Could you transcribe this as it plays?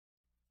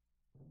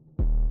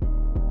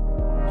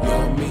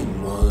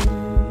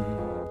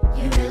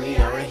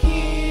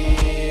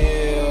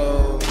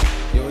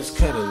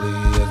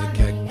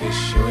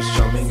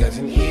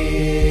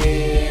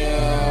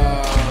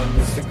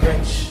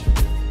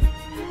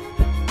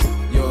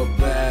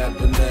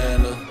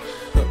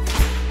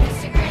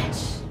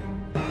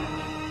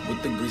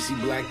greasy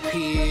black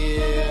peel.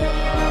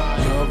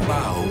 You're a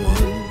vile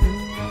one.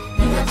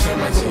 You got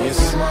termites in your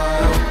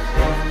smile.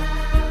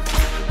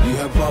 You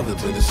have all the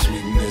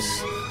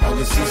bittersweetness. I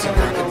can see some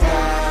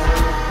crocodile.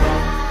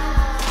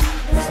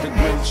 It's the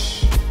Grinch.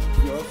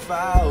 You're a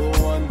foul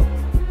one.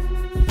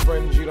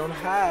 Friends you don't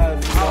have.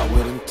 I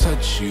wouldn't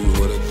touch you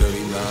with a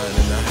 39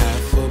 and a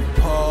half foot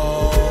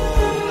pole.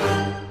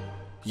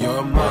 You're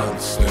a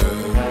monster.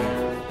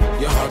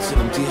 Your heart's an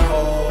empty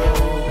hole.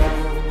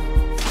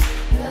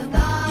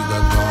 You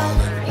got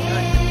garlic.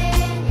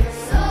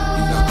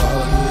 You got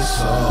garlic in your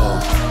soul.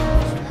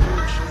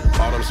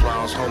 All them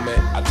smiles, homie,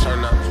 I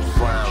turn up,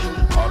 frown.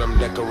 All them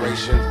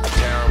decorations, I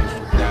tear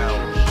them down.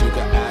 You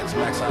can ask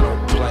Max, I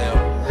don't play them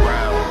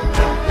round.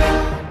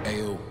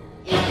 Ayo.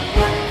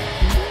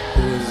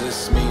 Who is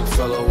this mean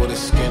fellow with his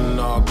skin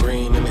all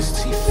green and his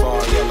teeth